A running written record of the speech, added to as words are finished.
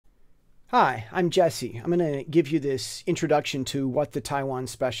Hi, I'm Jesse. I'm going to give you this introduction to what the Taiwan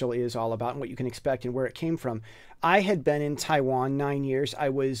special is all about and what you can expect and where it came from. I had been in Taiwan 9 years. I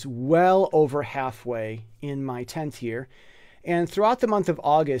was well over halfway in my 10th year. And throughout the month of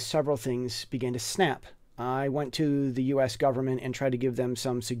August, several things began to snap. I went to the US government and tried to give them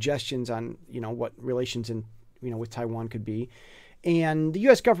some suggestions on, what relations with Taiwan could be. And the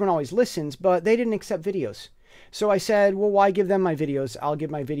US government always listens, but they didn't accept videos. So I said, well, why give them my videos? I'll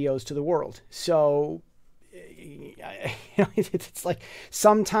give my videos to the world. So it's like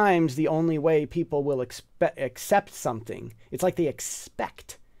sometimes the only way people will accept something, it's like they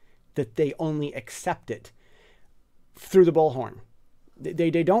expect that they only accept it through the bullhorn.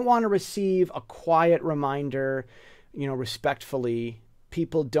 They don't want to receive a quiet reminder, respectfully.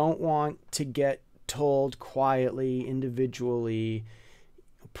 People don't want to get told quietly, individually,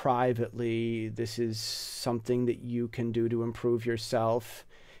 privately, this is something that you can do to improve yourself.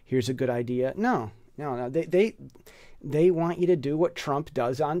 Here's a good idea. No. They want you to do what Trump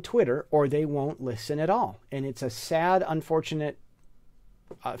does on Twitter, or they won't listen at all. And it's a sad, unfortunate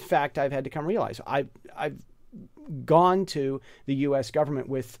fact I've had to come realize. I've gone to the U.S. government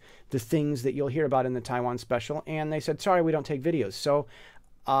with the things that you'll hear about in the Taiwan special, and they said, sorry, we don't take videos. So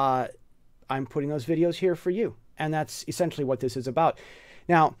I'm putting those videos here for you. And that's essentially what this is about.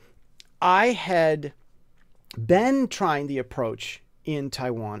 Now, I had been trying the approach in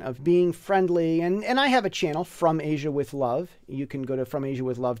Taiwan of being friendly, and I have a channel, From Asia with Love. You can go to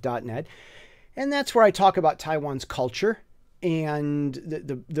fromasiawithlove.net, and that's where I talk about Taiwan's culture and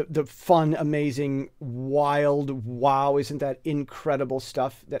the fun, amazing, wild, wow, isn't that incredible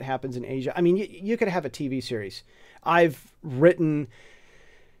stuff that happens in Asia. I mean, you could have a TV series. I've written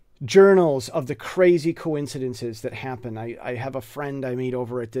journals of the crazy coincidences that happen. I have a friend I meet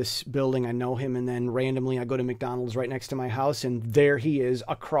over at this building. I know him, and then randomly I go to McDonald's right next to my house, and there he is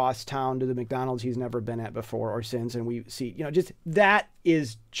across town to the McDonald's he's never been at before or since. And we see, just that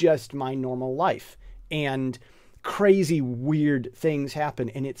is just my normal life. And crazy, weird things happen,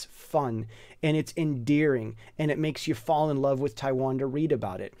 and it's fun, and it's endearing, and it makes you fall in love with Taiwan to read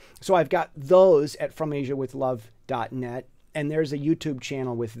about it. So I've got those at fromasiawithlove.net. And there's a YouTube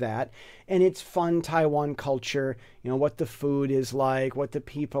channel with that. And it's fun Taiwan culture, what the food is like, what the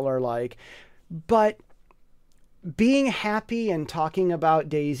people are like. But being happy and talking about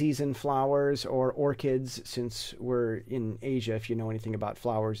daisies and flowers or orchids, since we're in Asia, if you know anything about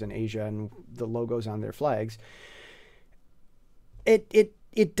flowers in Asia and the logos on their flags,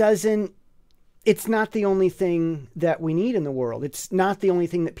 it doesn't, it's not the only thing that we need in the world. It's not the only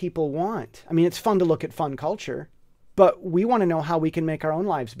thing that people want. I mean, it's fun to look at fun culture, but we want to know how we can make our own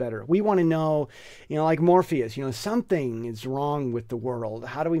lives better. We want to know, like Morpheus, something is wrong with the world.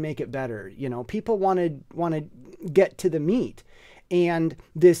 How do we make it better? People want to get to the meat. And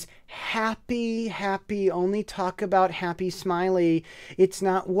this happy, only talk about happy, smiley, it's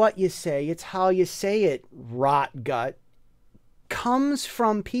not what you say, it's how you say it, rot gut, comes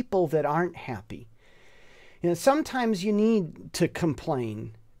from people that aren't happy. Sometimes you need to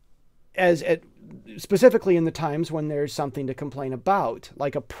complain, specifically in the times when there's something to complain about,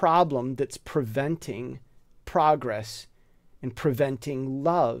 like a problem that's preventing progress and preventing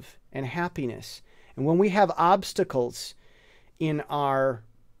love and happiness. And when we have obstacles in our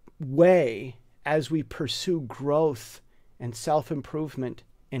way as we pursue growth and self-improvement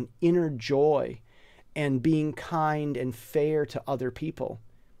and inner joy and being kind and fair to other people,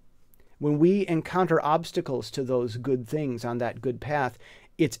 when we encounter obstacles to those good things on that good path,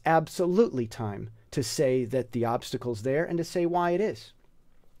 it's absolutely time to say that the obstacle's there and to say why it is.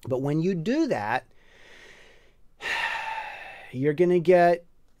 But when you do that, you're going to get,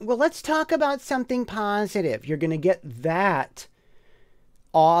 well, let's talk about something positive. You're going to get that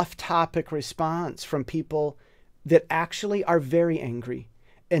off-topic response from people that actually are very angry.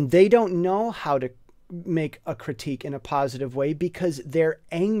 And they don't know how to make a critique in a positive way because they're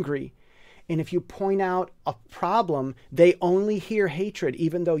angry. And if you point out a problem, they only hear hatred,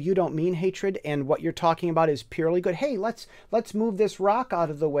 even though you don't mean hatred. And what you're talking about is purely good. Hey, let's move this rock out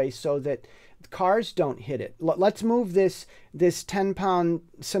of the way so that cars don't hit it. Let's move this 10-pound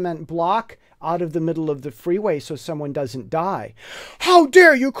cement block out of the middle of the freeway so someone doesn't die. How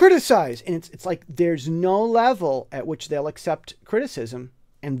dare you criticize? And it's like there's no level at which they'll accept criticism.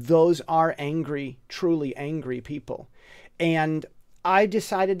 And those are angry, truly angry people. And I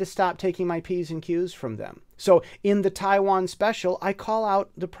decided to stop taking my P's and Q's from them. So in the Taiwan special, I call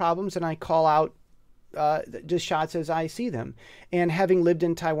out the problems and I call out just shots as I see them. And having lived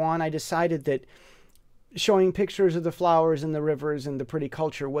in Taiwan, I decided that showing pictures of the flowers and the rivers and the pretty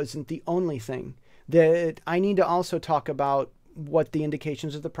culture wasn't the only thing. That I need to also talk about what the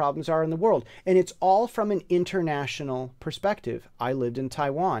indications of the problems are in the world. And it's all from an international perspective. I lived in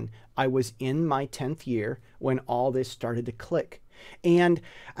Taiwan. I was in my 10th year when all this started to click. And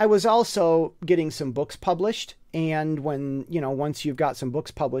I was also getting some books published. And when, once you've got some books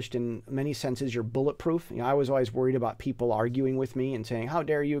published, in many senses, you're bulletproof. I was always worried about people arguing with me and saying, how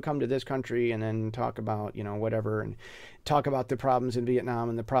dare you come to this country and then talk about, whatever, and talk about the problems in Vietnam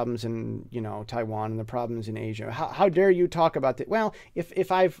and the problems in, Taiwan and the problems in Asia. How dare you talk about that? Well,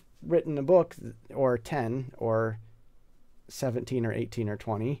 if I've written a book or 10 or 17 or 18 or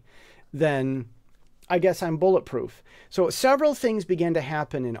 20, then I guess I'm bulletproof. So several things began to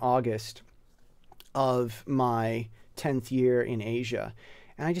happen in August of my 10th year in Asia.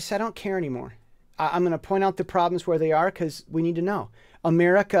 And I just said, I don't care anymore. I'm going to point out the problems where they are because we need to know.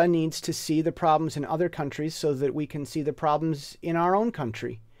 America needs to see the problems in other countries so that we can see the problems in our own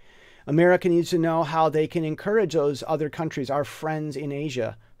country. America needs to know how they can encourage those other countries, our friends in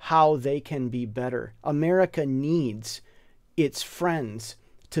Asia, how they can be better. America needs its friends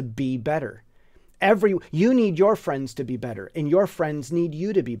to be better. You need your friends to be better, and your friends need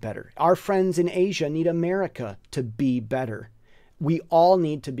you to be better. Our friends in Asia need America to be better. We all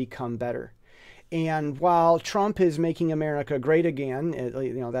need to become better. And while Trump is making America great again,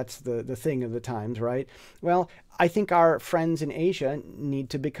 that's the thing of the times, right? Well, I think our friends in Asia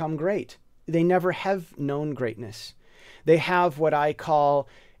need to become great. They never have known greatness. They have what I call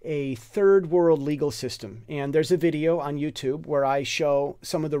a third world legal system. And there's a video on YouTube where I show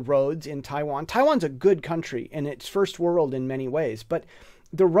some of the roads in Taiwan. Taiwan's a good country and it's first world in many ways, but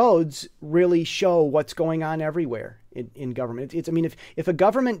the roads really show what's going on everywhere in government. If a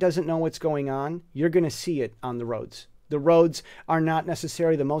government doesn't know what's going on, you're going to see it on the roads. The roads are not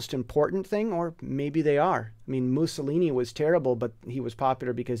necessarily the most important thing, or maybe they are. Mussolini was terrible, but he was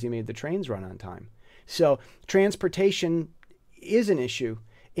popular because he made the trains run on time. So transportation is an issue.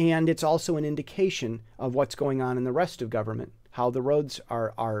 And it's also an indication of what's going on in the rest of government. How the roads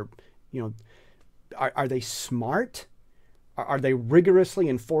are they smart? Are they rigorously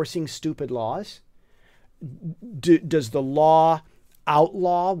enforcing stupid laws? Does the law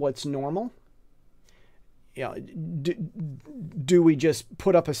outlaw what's normal? Do we just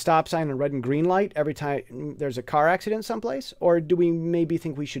put up a stop sign and red and green light every time there's a car accident someplace? Or do we maybe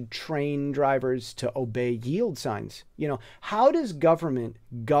think we should train drivers to obey yield signs? How does government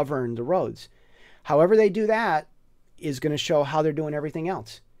govern the roads? However they do that is going to show how they're doing everything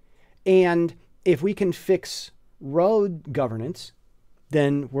else. And if we can fix road governance,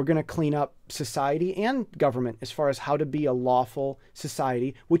 then we're going to clean up society and government as far as how to be a lawful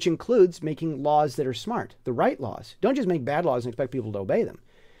society, which includes making laws that are smart, the right laws. Don't just make bad laws and expect people to obey them.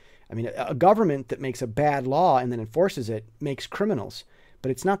 A government that makes a bad law and then enforces it makes criminals.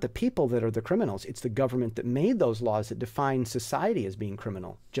 But it's not the people that are the criminals. It's the government that made those laws that define society as being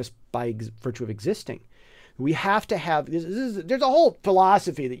criminal just by virtue of existing. We have to have, there's a whole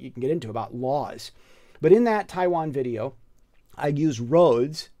philosophy that you can get into about laws. But in that Taiwan video, I use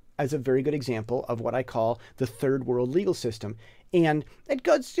roads as a very good example of what I call the third world legal system. And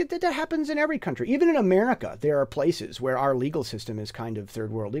that happens in every country. Even in America, there are places where our legal system is kind of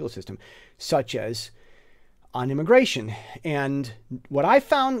third world legal system, such as on immigration. And what I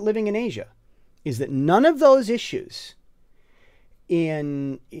found living in Asia is that none of those issues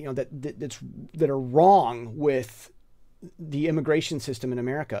that are wrong with the immigration system in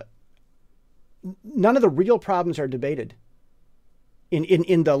America, none of the real problems are debated.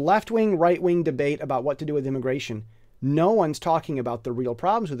 In the left-wing, right-wing debate about what to do with immigration, no one's talking about the real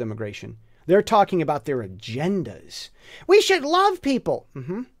problems with immigration. They're talking about their agendas. We should love people.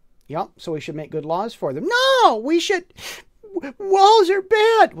 Yep, so we should make good laws for them. No, we should. Walls are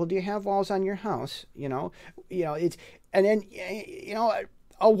bad. Well, do you have walls on your house? It's, and then,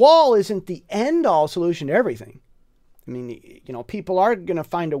 a wall isn't the end-all solution to everything. People are going to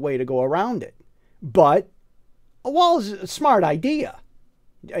find a way to go around it. But a wall is a smart idea.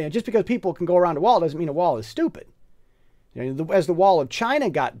 Just because people can go around a wall doesn't mean a wall is stupid. As the wall of China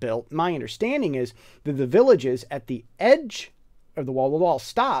got built, my understanding is that the villages at the edge of the wall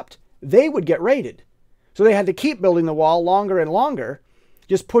stopped, they would get raided. So they had to keep building the wall longer and longer,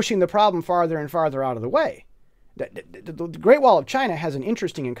 just pushing the problem farther and farther out of the way. The Great Wall of China has an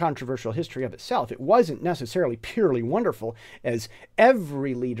interesting and controversial history of itself. It wasn't necessarily purely wonderful, as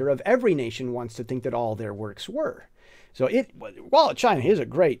every leader of every nation wants to think that all their works were. So Wall of China is a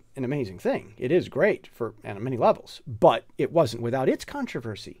great and amazing thing. It is great on many levels, but it wasn't without its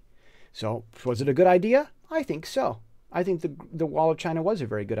controversy. So was it a good idea? I think so. I think the Wall of China was a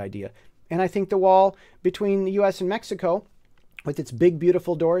very good idea. And I think the wall between the U.S. and Mexico with its big,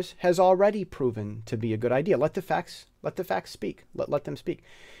 beautiful doors has already proven to be a good idea. Let the facts speak. Let them speak.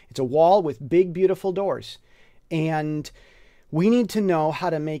 It's a wall with big, beautiful doors. And we need to know how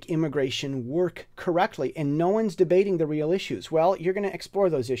to make immigration work correctly. And no one's debating the real issues. Well, you're going to explore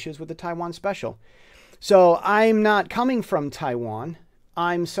those issues with the Taiwan special. So I'm not coming from Taiwan.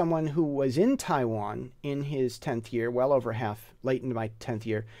 I'm someone who was in Taiwan in his 10th year, well over half, late into my 10th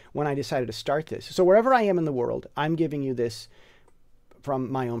year, when I decided to start this. So wherever I am in the world, I'm giving you this from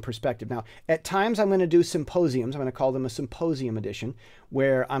my own perspective. Now, at times I'm going to do symposiums. I'm going to call them a symposium edition,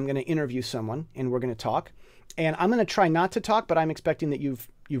 where I'm going to interview someone and we're going to talk. And I'm going to try not to talk, but I'm expecting that you've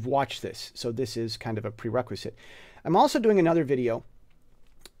watched this. So this is kind of a prerequisite. I'm also doing another video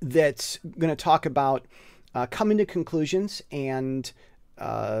that's going to talk about coming to conclusions and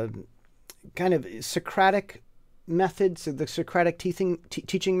kind of Socratic methods, the Socratic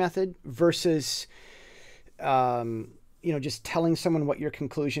teaching method versus, just telling someone what your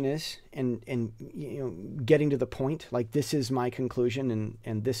conclusion is and getting to the point. Like, this is my conclusion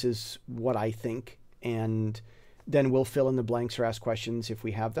and this is what I think. And then we'll fill in the blanks or ask questions if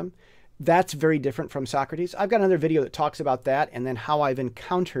we have them. That's very different from Socrates. I've got another video that talks about that and then how I've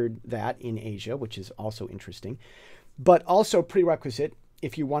encountered that in Asia, which is also interesting. But also prerequisite,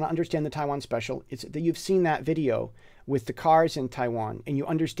 if you want to understand the Taiwan special, it's that you've seen that video with the cars in Taiwan and you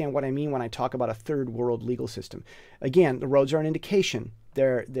understand what I mean when I talk about a third world legal system. Again, the roads are an indication.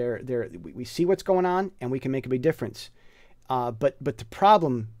 We see what's going on and we can make a big difference. But the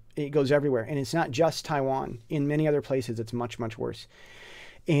problem, it goes everywhere. And it's not just Taiwan. In many other places, it's much, much worse.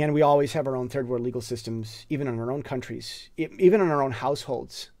 And we always have our own third world legal systems, even in our own countries, even in our own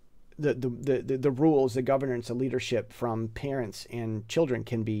households. The rules, the governance, the leadership from parents and children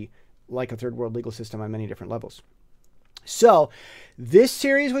can be like a third world legal system on many different levels. So this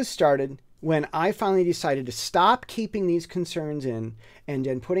series was started when I finally decided to stop keeping these concerns in and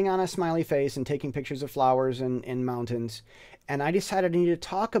then putting on a smiley face and taking pictures of flowers and mountains. And I decided I needed to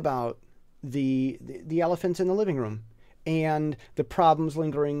talk about the elephants in the living room and the problems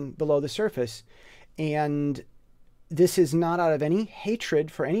lingering below the surface. And this is not out of any hatred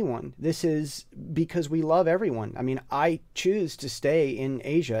for anyone. This is because we love everyone. I mean, I choose to stay in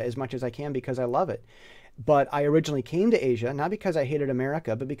Asia as much as I can because I love it. But I originally came to Asia, not because I hated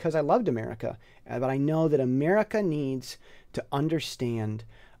America, but because I loved America. But I know that America needs to understand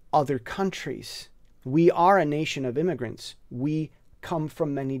other countries. We are a nation of immigrants. We come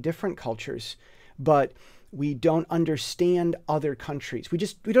from many different cultures, but we don't understand other countries. We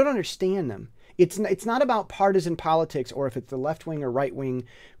don't understand them. It's not about partisan politics or if it's the left wing or right wing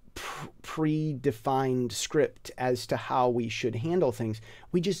predefined script as to how we should handle things.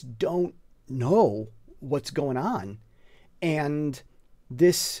 We just don't know what's going on. And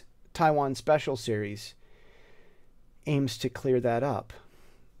this Taiwan special series aims to clear that up.